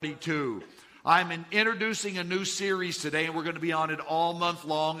42. I'm introducing a new series today, and we're going to be on it all month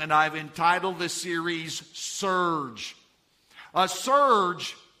long, and I've entitled this series Surge. A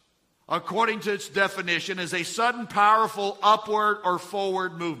surge, according to its definition, is a sudden, powerful upward or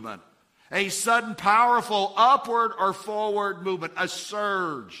forward movement. A sudden, powerful upward or forward movement, a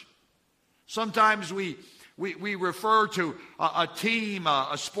surge. Sometimes we refer to a team,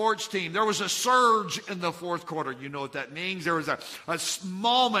 a sports team. There was a surge in the fourth quarter. You know what that means. There was a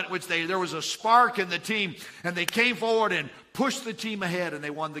moment which there was a spark in the team, and they came forward and pushed the team ahead, and they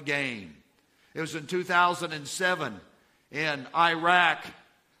won the game. It was in 2007 in Iraq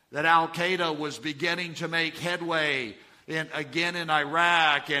that Al-Qaeda was beginning to make headway again in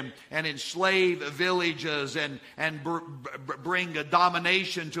Iraq and enslave villages and bring a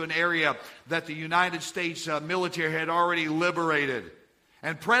domination to an area that the United States military had already liberated.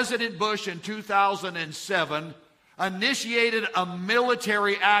 And President Bush in 2007 initiated a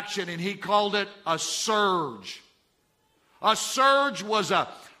military action, and he called it a surge. A surge was a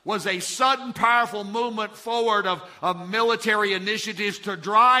sudden, powerful movement forward of military initiatives to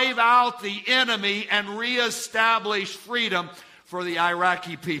drive out the enemy and reestablish freedom for the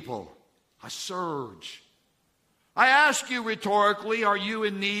Iraqi people. A surge. I ask you rhetorically, are you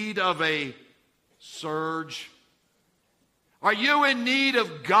in need of a surge? Are you in need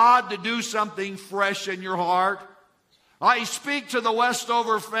of God to do something fresh in your heart? I speak to the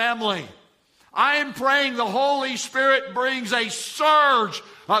Westover family. I am praying the Holy Spirit brings a surge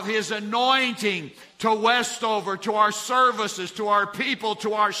of His anointing to Westover, to our services, to our people,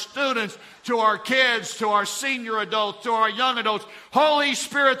 to our students, to our kids, to our senior adults, to our young adults. Holy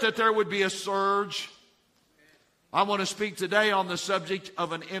Spirit, that there would be a surge. I want to speak today on the subject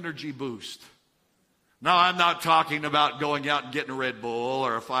of an energy boost. Now, I'm not talking about going out and getting a Red Bull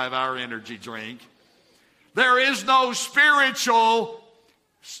or a 5-hour energy drink. There is no spiritual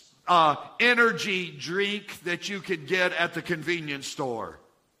energy drink that you could get at the convenience store.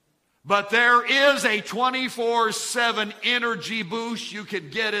 But there is a 24/7 energy boost you can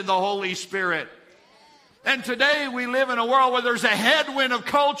get in the Holy Spirit. And today we live in a world where there's a headwind of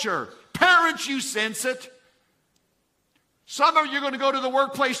culture. Parents, you sense it. Some of you are going to go to the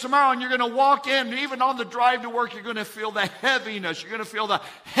workplace tomorrow and you're going to walk in, and even on the drive to work, you're going to feel the heaviness. You're going to feel the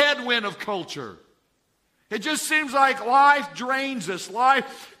headwind of culture. It just seems like life drains us.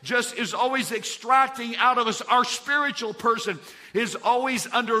 Life just is always extracting out of us. Our spiritual person is always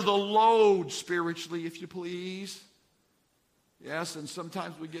under the load spiritually, if you please. Yes, and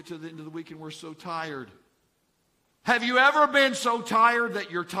sometimes we get to the end of the week and we're so tired. Have you ever been so tired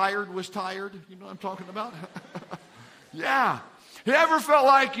that your tired was tired? You know what I'm talking about? Yeah. You ever felt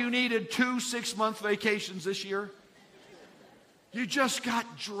like you needed 2 6-month vacations this year? You just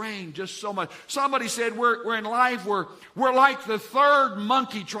got drained just so much. Somebody said we're in life, we're like the third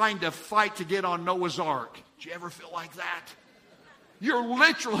monkey trying to fight to get on Noah's Ark. Did you ever feel like that? You're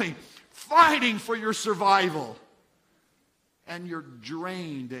literally fighting for your survival. And you're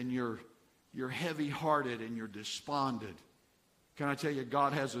drained and you're heavy-hearted and you're despondent. Can I tell you,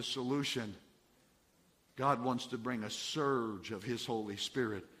 God has a solution. God wants to bring a surge of His Holy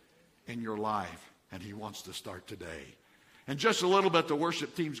Spirit in your life. And He wants to start today. In just a little bit, the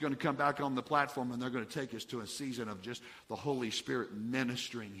worship team's going to come back on the platform, and they're going to take us to a season of just the Holy Spirit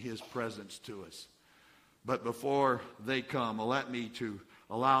ministering His presence to us. But before they come, allow me to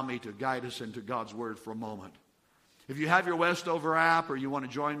guide us into God's Word for a moment. If you have your Westover app or you want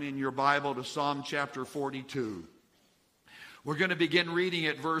to join me in your Bible to Psalm chapter 42, we're going to begin reading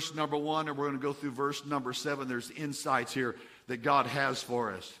at verse number 1, and we're going to go through verse number 7. There's insights here that God has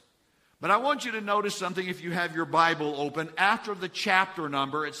for us. But I want you to notice something if you have your Bible open. After the chapter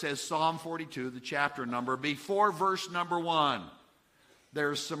number, it says Psalm 42, the chapter number. Before verse number 1,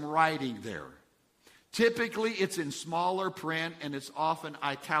 there's some writing there. Typically, it's in smaller print and it's often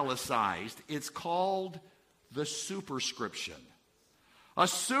italicized. It's called the superscription. A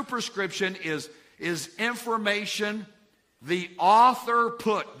superscription is information the author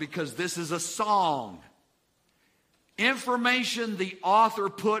put, because this is a song. Information the author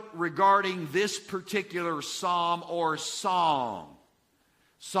put regarding this particular psalm or song.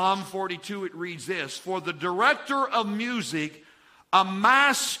 Psalm 42, it reads this: For the director of music, a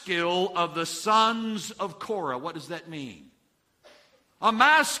maskil of the sons of Korah. What does that mean? A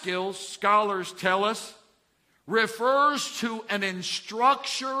maskil, scholars tell us, refers to an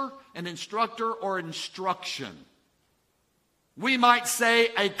instructor or instruction. We might say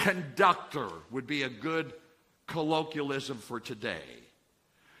a conductor would be a good colloquialism for today.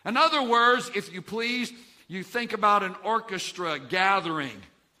 In other words, if you please, you think about an orchestra gathering,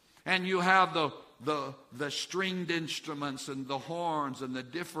 and you have the the stringed instruments and the horns and the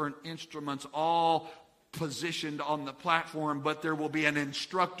different instruments all positioned on the platform, but there will be an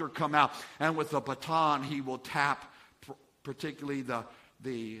instructor come out, and with a baton he will tap particularly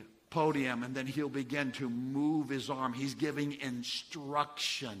the podium, and then he'll begin to move his arm. He's giving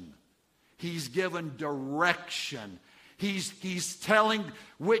instruction. He's given direction. He's telling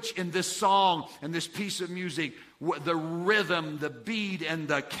which in this song and this piece of music, the rhythm, the beat, and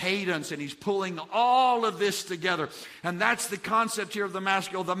the cadence, and he's pulling all of this together. And that's the concept here of the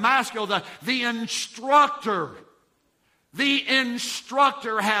Maskil. The Maskil, the instructor. The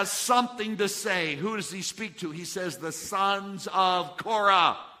instructor has something to say. Who does he speak to? He says, the sons of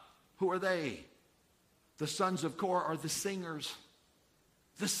Korah. Who are they? The sons of Korah are the singers.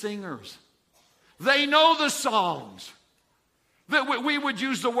 The singers. They know the songs. We would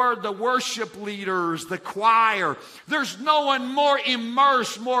use the word the worship leaders, the choir. There's no one more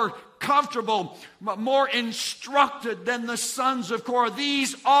immersed, more comfortable, more instructed than the sons of Korah.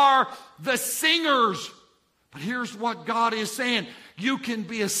 These are the singers. But here's what God is saying. You can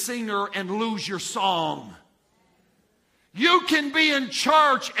be a singer and lose your song. You can be in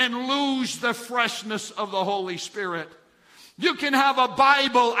church and lose the freshness of the Holy Spirit. You can have a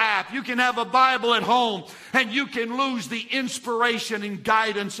Bible app. You can have a Bible at home. And you can lose the inspiration and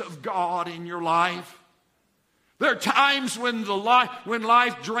guidance of God in your life. There are times when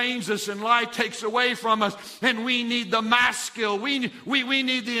life drains us and life takes away from us. And we need the Maskil. We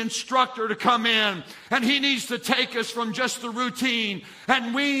need the instructor to come in. And he needs to take us from just the routine.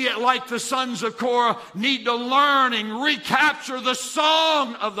 And we, like the sons of Korah, need to learn and recapture the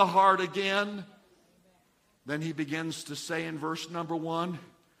song of the heart again. Then he begins to say in verse number 1,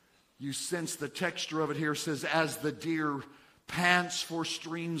 you sense the texture of it here, says, as the deer pants for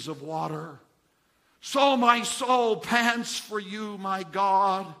streams of water, so my soul pants for you, my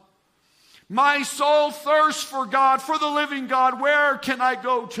God. My soul thirsts for God, for the living God. Where can I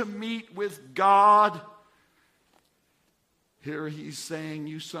go to meet with God? Here he's saying,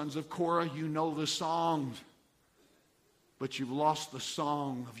 you sons of Korah, you know the songs, but you've lost the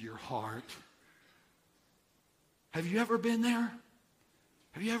song of your heart. Have you ever been there?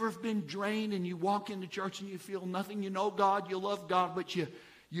 Have you ever been drained and you walk into church and you feel nothing? You know God, you love God, but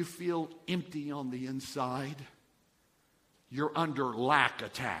you feel empty on the inside. You're under lack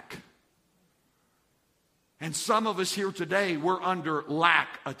attack. And some of us here today, we're under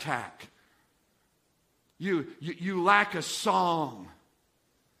lack attack. You lack a song.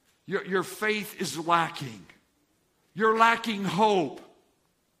 Your faith is lacking. You're lacking hope.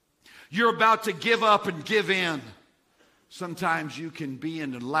 You're about to give up and give in. Sometimes you can be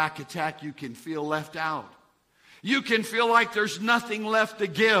in a lack attack. You can feel left out. You can feel like there's nothing left to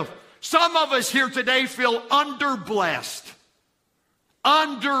give. Some of us here today feel underblessed.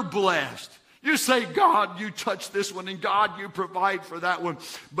 Underblessed. You say, God, you touch this one, and God, you provide for that one.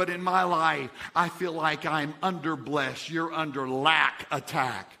 But in my life, I feel like I'm underblessed. You're under lack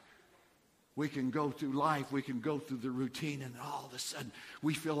attack. We can go through life, we can go through the routine, and all of a sudden,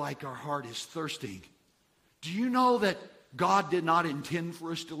 we feel like our heart is thirsting. Do you know that God did not intend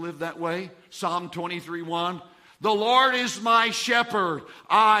for us to live that way? Psalm 23:1. The Lord is my shepherd.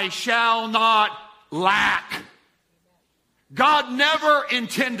 I shall not lack. God never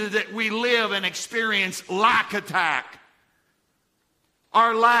intended that we live and experience lack attack.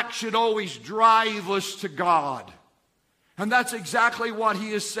 Our lack should always drive us to God. And that's exactly what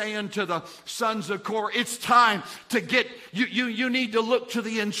he is saying to the sons of Korah. It's time to get, you need to look to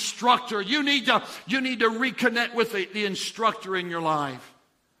the instructor. You need to reconnect with the instructor in your life.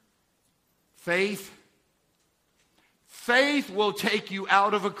 Faith will take you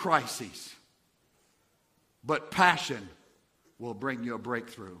out of a crisis. But passion will bring you a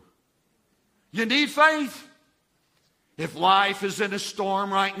breakthrough. You need faith. If life is in a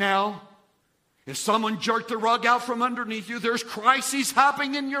storm right now, if someone jerked the rug out from underneath you, there's crises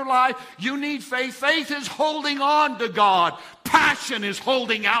happening in your life, you need faith. Faith is holding on to God. Passion is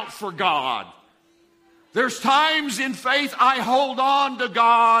holding out for God. There's times in faith I hold on to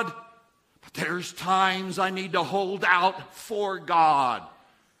God, but there's times I need to hold out for God.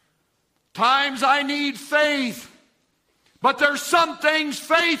 Times I need faith, but there's some things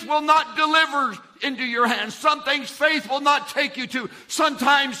faith will not deliver into your hands. Some things faith will not take you to.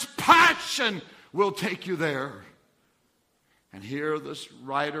 Sometimes passion will take you there. And here this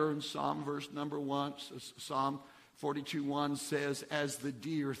writer in Psalm verse number 1, Psalm 42:1 says, as the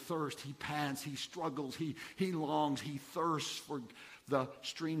deer thirsts, he pants, he struggles, he longs, he thirsts for the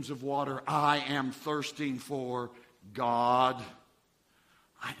streams of water. I am thirsting for God.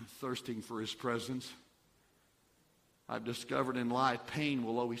 I am thirsting for his presence. I've discovered in life, pain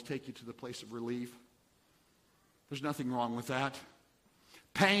will always take you to the place of relief. There's nothing wrong with that.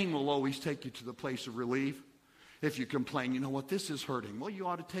 Pain will always take you to the place of relief. If you complain, you know what, this is hurting. Well, you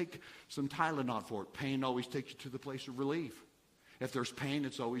ought to take some Tylenol for it. Pain always takes you to the place of relief. If there's pain,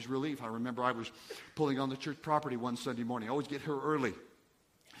 it's always relief. I remember I was pulling on the church property one Sunday morning. I always get here early.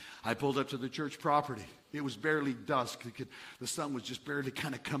 I pulled up to the church property. It was barely dusk. The sun was just barely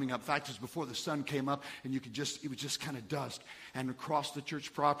kind of coming up. In fact, it was before the sun came up, and it was just kind of dusk. And across the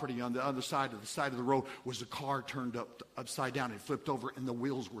church property on the other side of the road was a car turned upside down. It flipped over, and the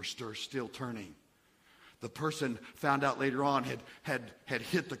wheels were still turning. The person found out later on had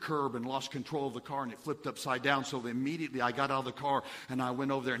hit the curb and lost control of the car, and it flipped upside down. So immediately I got out of the car, and I went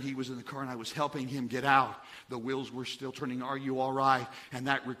over there, and he was in the car, and I was helping him get out. The wheels were still turning. Are you all right? And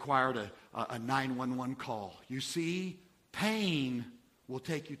that required a 911 call. You see, pain will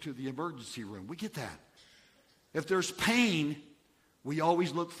take you to the emergency room. We get that. If there's pain, we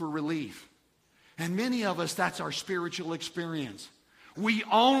always look for relief. And many of us, that's our spiritual experience. We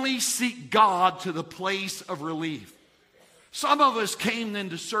only seek God to the place of relief. Some of us came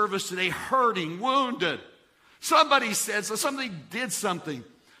into service today hurting, wounded. Somebody did something.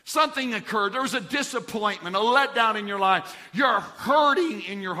 Something occurred. There was a disappointment, a letdown in your life. You're hurting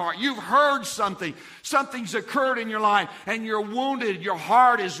in your heart. You've heard something. Something's occurred in your life, and you're wounded. Your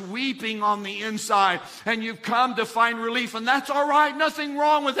heart is weeping on the inside, and you've come to find relief, and that's all right. Nothing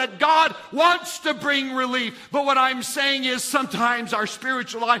wrong with that. God wants to bring relief. But what I'm saying is sometimes our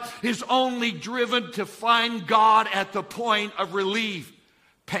spiritual life is only driven to find God at the point of relief.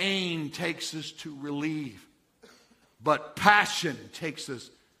 Pain takes us to relief, but passion takes us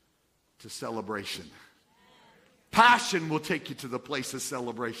to celebration. Passion will take you to the place of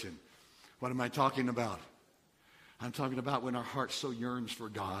celebration. What am I talking about? I'm talking about when our heart so yearns for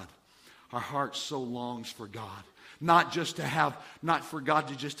God. Our heart so longs for God. Not for God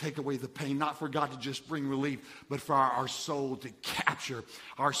to just take away the pain, not for God to just bring relief, but for our soul to capture,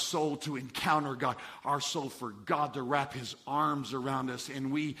 our soul to encounter God, our soul for God to wrap His arms around us,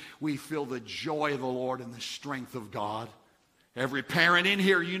 and we feel the joy of the Lord and the strength of God. Every parent in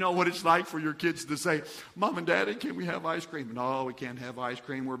here, you know what it's like for your kids to say, Mom and Daddy, can we have ice cream? No, we can't have ice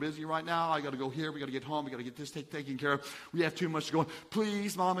cream. We're busy right now. I got to go here. We got to get home. We got to get this taken care of. We have too much to go on.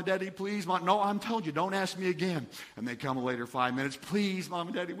 Please, Mom and Daddy, please, Mom. No, I'm telling you, don't ask me again. And they come later 5 minutes. Please, Mom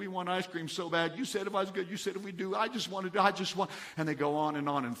and Daddy, we want ice cream so bad. You said if I was good. You said if we do. I just want. And they go on.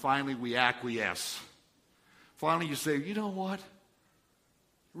 And finally we acquiesce. Finally you say, you know what?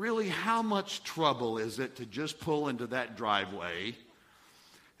 Really, how much trouble is it to just pull into that driveway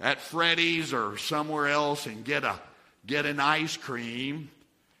at Freddy's or somewhere else and get an ice cream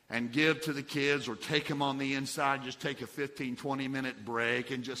and give to the kids, or take them on the inside, just take a 15, 20-minute break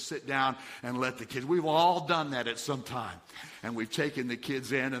and just sit down and let the kids. We've all done that at some time. And we've taken the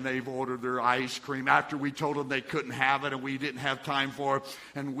kids in and they've ordered their ice cream after we told them they couldn't have it and we didn't have time for it.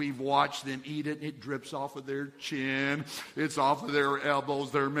 And we've watched them eat it. It drips off of their chin. It's off of their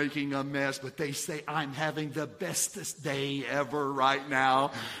elbows. They're making a mess. But they say, I'm having the bestest day ever right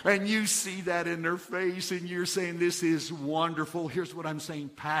now. And you see that in their face and you're saying, this is wonderful. Here's what I'm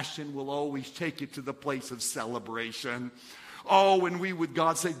saying. Passion will always take you to the place of celebration. Oh, and we would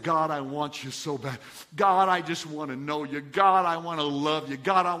God say, God, I want you so bad. God, I just want to know you. God, I want to love you.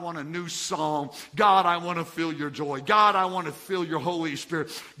 God, I want a new song. God, I want to feel your joy. God, I want to feel your Holy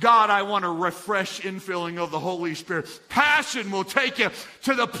Spirit. God, I want a refresh infilling of the Holy Spirit. Passion will take you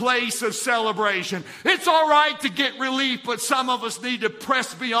to the place of celebration. It's all right to get relief, but some of us need to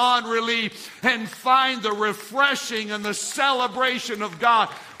press beyond relief and find the refreshing and the celebration of God.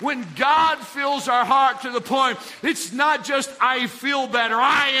 When God fills our heart to the point, it's not just I feel better,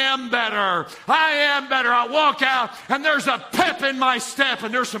 I am better. I am better. I walk out and there's a pep in my step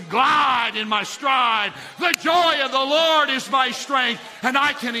and there's some glide in my stride. The joy of the Lord is my strength and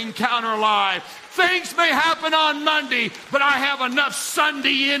I can encounter life. Things may happen on Monday, but I have enough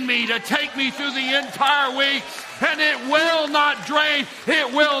Sunday in me to take me through the entire week, and it will not drain,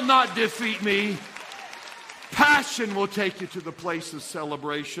 it will not defeat me. Passion will take you to the place of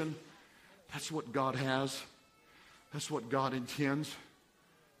celebration. That's what God has. That's what God intends.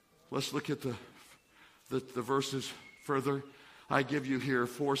 Let's look at the verses further. I give you here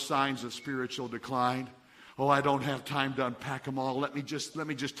 4 signs of spiritual decline. Oh, I don't have time to unpack them all. Let me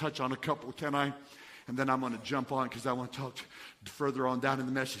just touch on a couple, can I? And then I'm going to jump on because I want to talk further on down in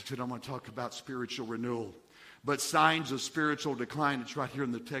the message. And I want to talk about spiritual renewal. But signs of spiritual decline, it's right here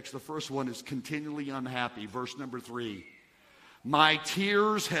in the text. The first one is continually unhappy. Verse number 3. My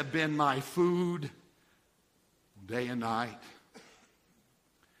tears have been my food day and night.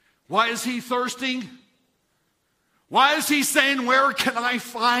 Why is he thirsting? Why is he saying, where can I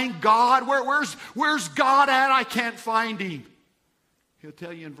find God? Where's God at? I can't find him. He'll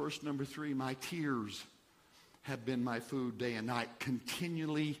tell you in verse number 3, my tears have been my food day and night,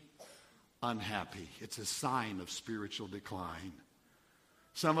 continually unhappy. It's a sign of spiritual decline.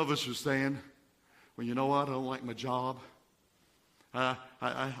 Some of us are saying, well, you know what? I don't like my job. I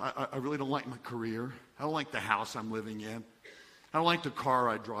really don't like my career. I don't like the house I'm living in. I don't like the car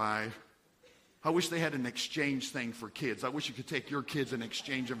I drive. I wish they had an exchange thing for kids. I wish you could take your kids and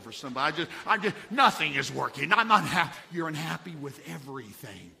exchange them for somebody. Nothing is working. I'm unhappy. You're unhappy with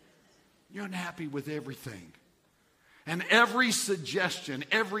everything. You're unhappy with everything. And every suggestion,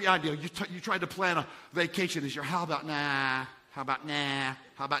 every idea, you try to plan a vacation this year. How about nah? How about nah?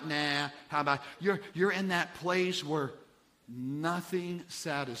 How about nah? How about you're in that place where nothing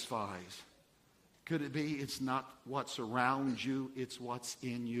satisfies. Could it be it's not what's around you, it's what's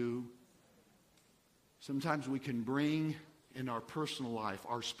in you? Sometimes we can bring in our personal life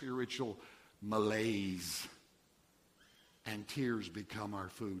our spiritual malaise, and tears become our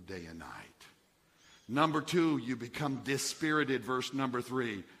food day and night. Number 2, you become dispirited, verse number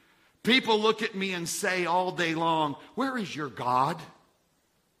 3. People look at me and say all day long, where is your God?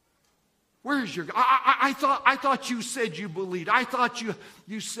 Where is your God? I thought you said you believed. I thought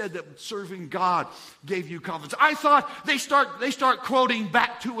you said that serving God gave you confidence. I thought they start quoting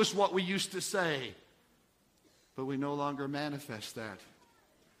back to us what we used to say. But we no longer manifest that.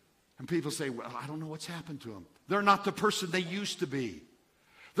 And people say, well, I don't know what's happened to them. They're not the person they used to be.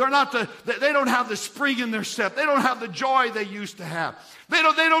 They don't have the spring in their step. They don't have the joy they used to have. They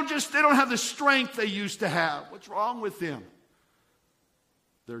don't have the strength they used to have. What's wrong with them?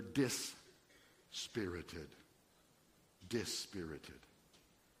 They're dispirited. Dispirited.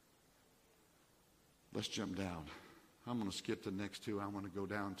 Let's jump down. I'm going to skip the next 2. I want to go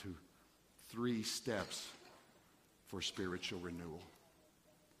down to 3 steps for spiritual renewal.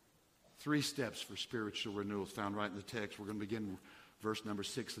 3 steps for spiritual renewal found right in the text. We're going to begin verse number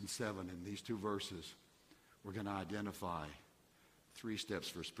 6 and 7. In these 2 verses, we're going to identify 3 steps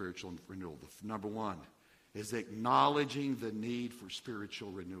for spiritual renewal. Number 1 is acknowledging the need for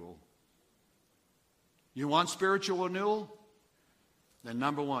spiritual renewal. You want spiritual renewal? Then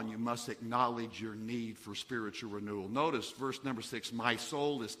number 1, you must acknowledge your need for spiritual renewal. Notice verse number 6, my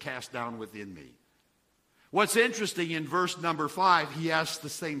soul is cast down within me. What's interesting, in verse number 5, he asks the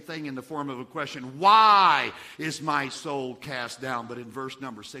same thing in the form of a question. Why is my soul cast down? But in verse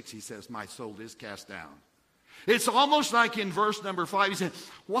number 6, he says, my soul is cast down. It's almost like in verse number 5, he said,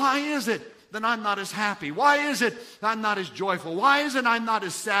 why is it that I'm not as happy? Why is it that I'm not as joyful? Why is it I'm not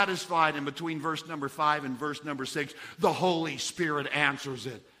as satisfied? And between verse number 5 and verse number 6, the Holy Spirit answers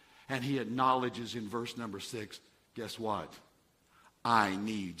it. And he acknowledges in verse number 6, guess what? I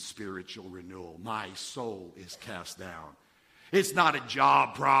need spiritual renewal. My soul is cast down. It's not a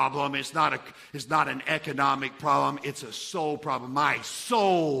job problem. It's not an economic problem. It's a soul problem. My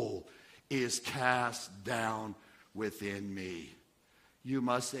soul is cast down within me. You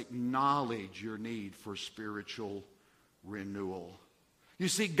must acknowledge your need for spiritual renewal. You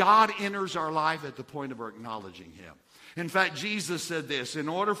see, God enters our life at the point of our acknowledging him. In fact, Jesus said this, in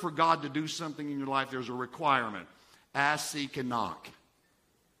order for God to do something in your life, there's a requirement. Ask, seek, and knock.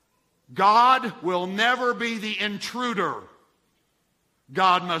 God will never be the intruder.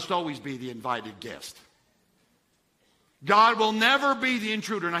 God must always be the invited guest. God will never be the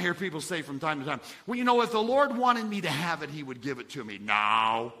intruder. And I hear people say from time to time, well, you know, if the Lord wanted me to have it, he would give it to me.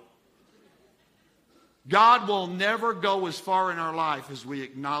 No. God will never go as far in our life as we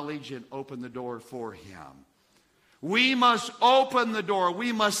acknowledge and open the door for him. We must open the door.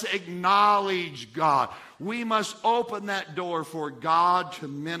 We must acknowledge God. We must open that door for God to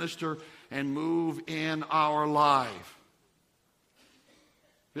minister and move in our life.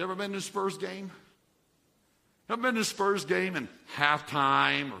 Have you ever been to a Spurs game? Ever been to a Spurs game in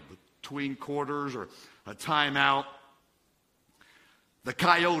halftime or between quarters or a timeout? The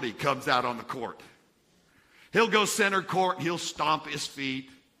Coyote comes out on the court. He'll go center court, he'll stomp his feet,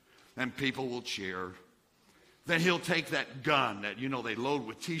 and people will cheer. Then he'll take that gun that, they load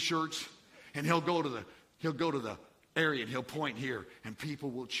with T-shirts, and he'll go to the area and he'll point here, and people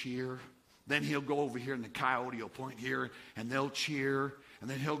will cheer. Then he'll go over here, and the Coyote will point here, and they'll cheer. And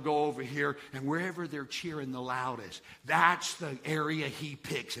then he'll go over here, and wherever they're cheering the loudest, that's the area he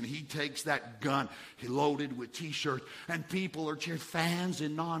picks. And he takes that gun, he loaded with T-shirts, and people are cheering, fans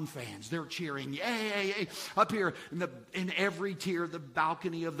and non-fans. They're cheering, yay, yay. Up here in every tier, the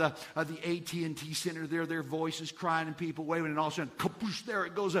balcony of the AT&T Center, their voices crying and people waving, and all of a sudden, kapoosh, there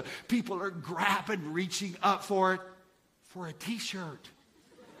it goes. People are grabbing, reaching up for it, for a T-shirt.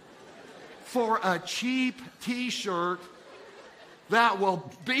 for a cheap t-shirt that will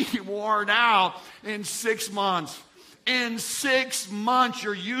be worn out in 6 months. In 6 months,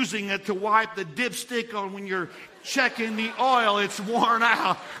 you're using it to wipe the dipstick on when you're checking the oil. It's worn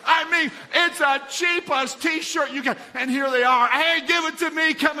out. I mean, it's the cheapest t-shirt you can. And here they are. Hey, give it to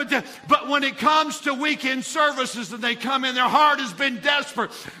me. Come and do. But when it comes to weekend services and they come in, their heart has been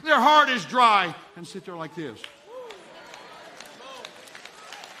desperate. Their heart is dry. And sit there like this.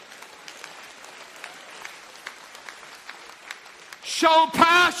 Show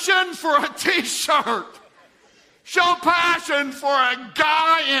passion for a t-shirt. Show passion for a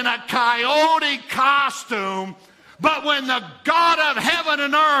guy in a coyote costume. But when the God of heaven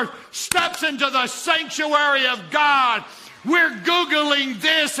and earth steps into the sanctuary of God, we're Googling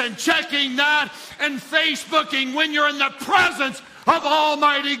this and checking that and Facebooking when you're in the presence of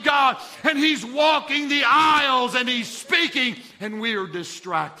Almighty God. And He's walking the aisles and He's speaking and we are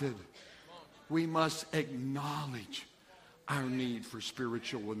distracted. We must acknowledge our need for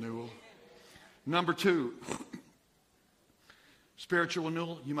spiritual renewal. Number 2, spiritual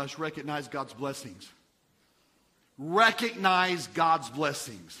renewal, you must recognize God's blessings. Recognize God's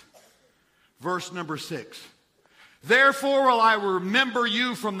blessings. Verse number 6. Therefore will I remember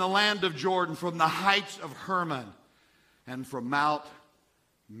you from the land of Jordan, from the heights of Hermon, and from Mount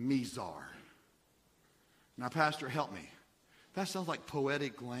Mizar. Now, Pastor, help me. That sounds like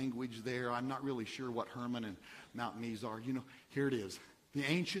poetic language there. I'm not really sure what Hermon and Mount Mizar. You know, here it is. The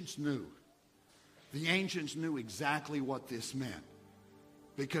ancients knew. The ancients knew exactly what this meant.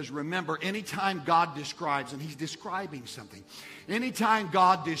 Because remember, anytime God describes, and He's describing something, anytime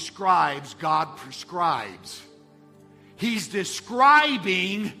God describes, God prescribes. He's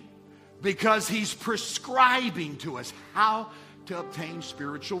describing because He's prescribing to us how to obtain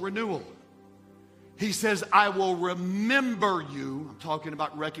spiritual renewal. He says, I will remember you. I'm talking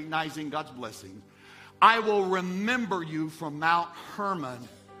about recognizing God's blessings. I will remember you from Mount Hermon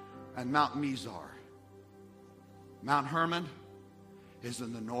and Mount Mizar. Mount Hermon is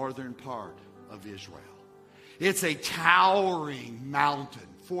in the northern part of Israel. It's a towering mountain,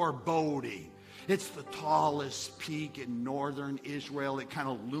 foreboding. It's the tallest peak in northern Israel. It kind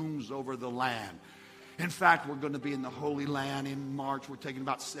of looms over the land. In fact, we're going to be in the Holy Land in March. We're taking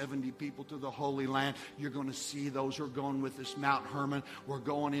about 70 people to the Holy Land. You're going to see those who are going with us, Mount Hermon. We're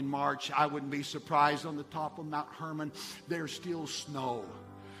going in March. I wouldn't be surprised on the top of Mount Hermon, there's still snow.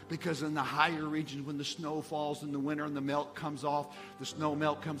 Because in the higher regions, when the snow falls in the winter and the melt comes off, the snow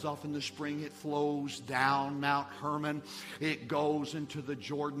melt comes off in the spring, it flows down Mount Hermon. It goes into the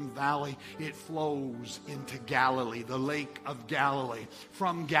Jordan Valley. It flows into Galilee, the Lake of Galilee.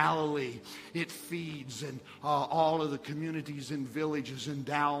 From Galilee, it feeds in all of the communities and villages and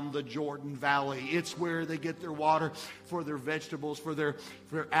down the Jordan Valley. It's where they get their water for their vegetables, for their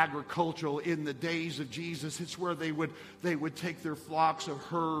agricultural. In the days of Jesus, it's where they would take their flocks of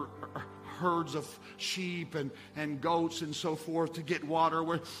herds of sheep and goats and so forth to get water,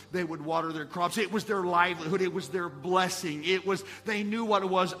 where they would water their crops. It was their livelihood. It was their blessing. They knew what it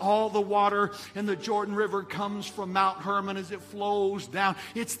was. All the water in the Jordan River comes from Mount Hermon as it flows down.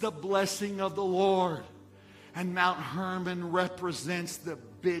 It's the blessing of the Lord. And Mount Hermon represents the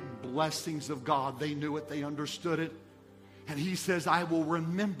big blessings of God. They knew it. They understood it. And He says, I will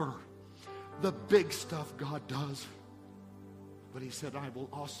remember the big stuff God does. But He said, I will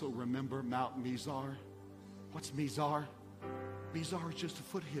also remember Mount Mizar. What's Mizar? Mizar is just a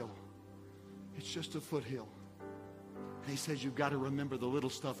foothill. It's just a foothill. And He says, you've got to remember the little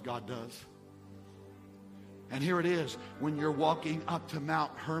stuff God does. And here it is. When you're walking up to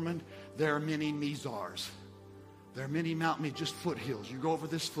Mount Hermon, there are many Mizars. There are many mountains, just foothills. You go over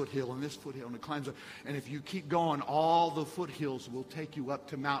this foothill and it climbs up. And if you keep going, all the foothills will take you up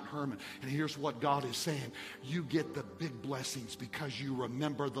to Mount Hermon. And here's what God is saying. You get the big blessings because you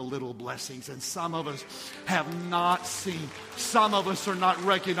remember the little blessings. And some of us have not seen. Some of us are not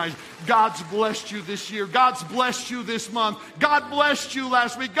recognized. God's blessed you this year. God's blessed you this month. God blessed you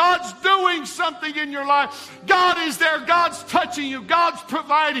last week. God's doing something in your life. God is there. God's touching you. God's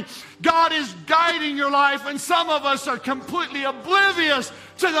providing. God is guiding your life. And some of us are completely oblivious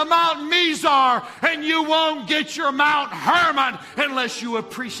to the Mount Mizar, and you won't get your Mount Hermon unless you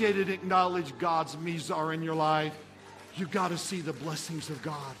appreciate and acknowledge God's Mizar in your life. You've got to see the blessings of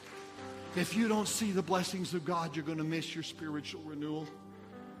God. If you don't see the blessings of God, you're going to miss your spiritual renewal.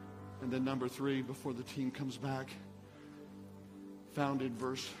 And then number 3, before the team comes back, found in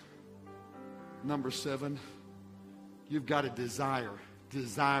verse number 7, you've got to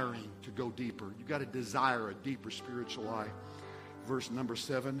desiring to go deeper. You've got to desire a deeper spiritual life. Verse number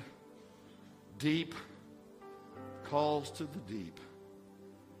 7, deep calls to the deep.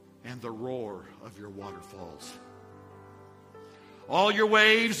 and the roar of your waterfalls. All your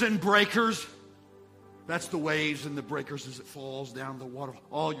waves and breakers, that's the waves and the breakers as it falls down the water.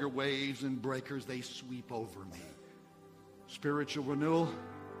 All your waves and breakers, they sweep over me. Spiritual renewal,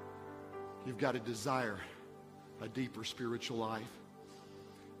 you've got to desire a deeper spiritual life.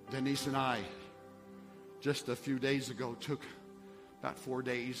 Denise and I, just a few days ago, took about 4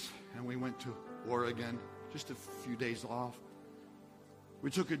 days and we went to Oregon, just a few days off. We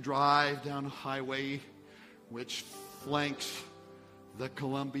took a drive down a highway which flanks the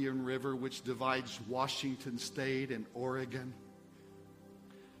Columbian River, which divides Washington State and Oregon.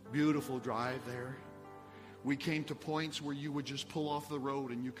 Beautiful drive there. We came to points where you would just pull off the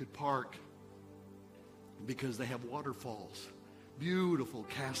road and you could park because they have waterfalls. Beautiful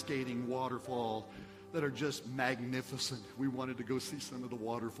cascading waterfall that are just magnificent. We wanted to go see some of the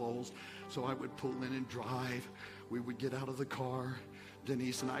waterfalls, so I would pull in and drive. We would get out of the car.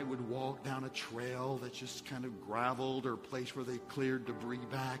 Denise and I would walk down a trail that's just kind of graveled or a place where they cleared debris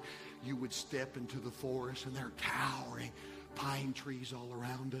back. You would step into the forest and there are towering pine trees all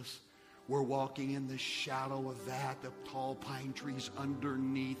around us. We're walking in the shadow of that, the tall pine trees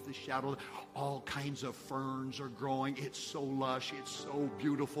underneath the shadow. All kinds of ferns are growing. It's so lush. It's so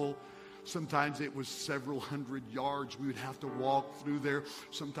beautiful. Sometimes it was several hundred yards we would have to walk through there,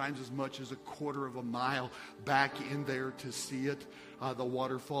 sometimes as much as a quarter of a mile back in there to see it, the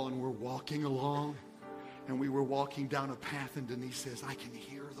waterfall. And we're walking along, and we were walking down a path, and Denise says, I can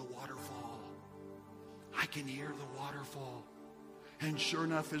hear the waterfall. I can hear the waterfall. And sure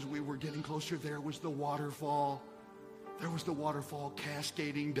enough, as we were getting closer, there was the waterfall. There was the waterfall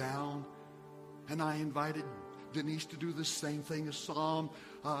cascading down. And I invited Denise to do the same thing as Psalm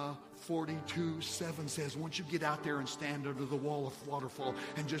 42:7 says. Once you get out there and stand under the wall of waterfall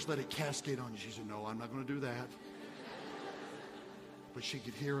and just let it cascade on you. She said, no, I'm not going to do that. But she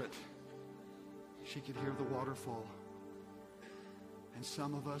could hear it. She could hear the waterfall. And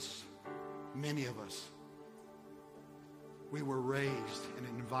some of us, many of us, we were raised in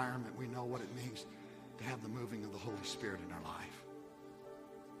an environment we know what it means to have the moving of the Holy Spirit in our life.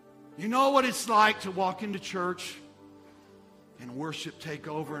 You know what it's like to walk into church and worship take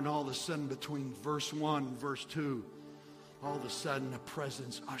over, and all of a sudden between verse 1 and verse 2, all of a sudden a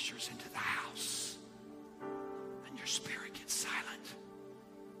presence ushers into the house and your spirit gets silent.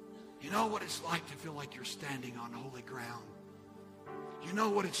 You know what it's like to feel like you're standing on holy ground. You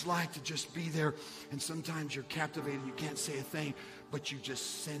know what it's like to just be there, and sometimes you're captivated, you can't say a thing, but you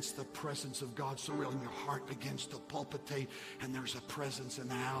just sense the presence of God so real, and your heart begins to palpitate, and there's a presence in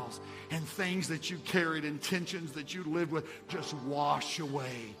the house. And things that you carried, intentions that you lived with, just wash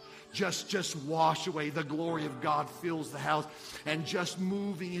away. Just wash away. The glory of God fills the house, and just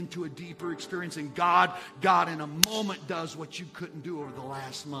moving into a deeper experience. And God in a moment does what you couldn't do over the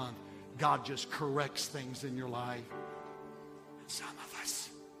last month. God just corrects things in your life. Some of us,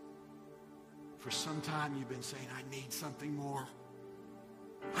 for some time you've been saying, I need something more.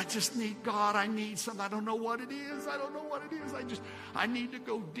 I just need God. I need something. I don't know what it is. I don't know what it is. I need to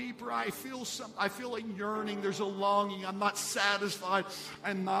go deeper. I feel a yearning. There's a longing. I'm not satisfied.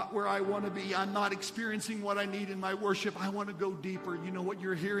 I'm not where I want to be. I'm not experiencing what I need in my worship. I want to go deeper. You know what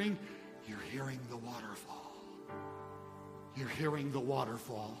you're hearing? You're hearing the waterfall. You're hearing the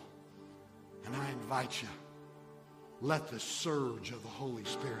waterfall. And I invite you, let the surge of the Holy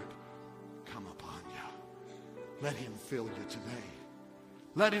Spirit come upon you. Let him fill you today.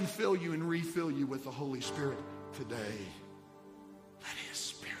 Let him fill you and refill you with the Holy Spirit today. Let his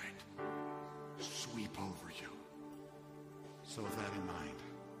Spirit sweep over you. So with that in mind,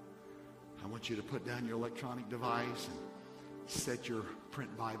 I want you to put down your electronic device and set your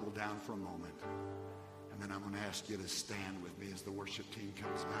print Bible down for a moment. And then I'm going to ask you to stand with me as the worship team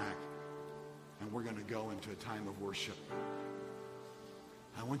comes back. And we're going to go into a time of worship.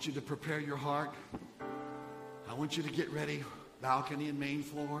 I want you to prepare your heart. I want you to get ready. Balcony and main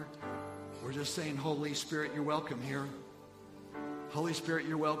floor. We're just saying, Holy Spirit, you're welcome here. Holy Spirit,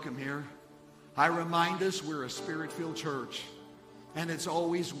 you're welcome here. I remind us we're a Spirit-filled church. And it's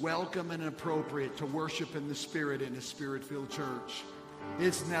always welcome and appropriate to worship in the Spirit in a Spirit-filled church.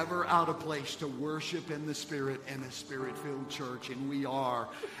 It's never out of place to worship in the Spirit in a Spirit-filled church. And we are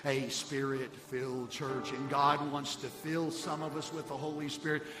a Spirit-filled church. And God wants to fill some of us with the Holy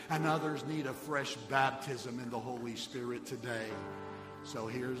Spirit, and others need a fresh baptism in the Holy Spirit today. So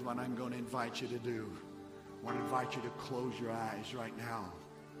here's what I'm going to invite you to do. I want to invite you to close your eyes right now.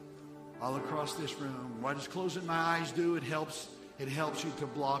 All across this room. What does closing my eyes do? It helps you to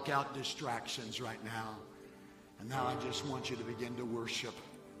block out distractions right now. And now I just want you to begin to worship.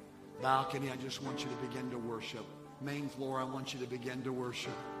 Balcony, I just want you to begin to worship. Main floor, I want you to begin to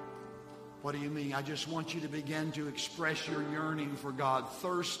worship. What do you mean? I just want you to begin to express your yearning for God,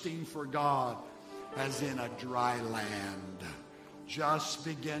 thirsting for God, as in a dry land. Just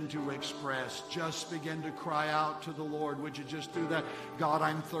begin to express. Just begin to cry out to the Lord. Would you just do that? God,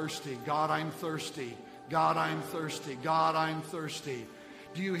 I'm thirsty. God, I'm thirsty. God, I'm thirsty. God, I'm thirsty.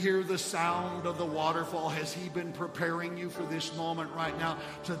 Do you hear the sound of the waterfall? Has He been preparing you for this moment right now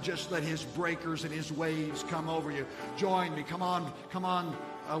to just let His breakers and His waves come over you? Join me. Come on. Come on,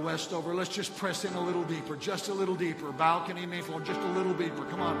 Westover. Let's just press in a little deeper. Just a little deeper. Balcony, Mayflower, just a little deeper.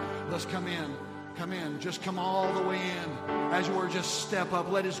 Come on. Let's come in. Come in. Just come all the way in. As you were, just step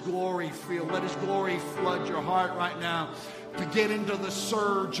up. Let His glory feel. Let His glory flood your heart right now. To get into the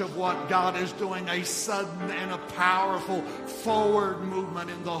surge of what God is doing, a sudden and a powerful forward movement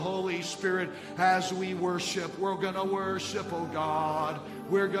in the Holy Spirit as we worship. We're going to worship, oh God.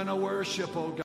 We're going to worship, oh God.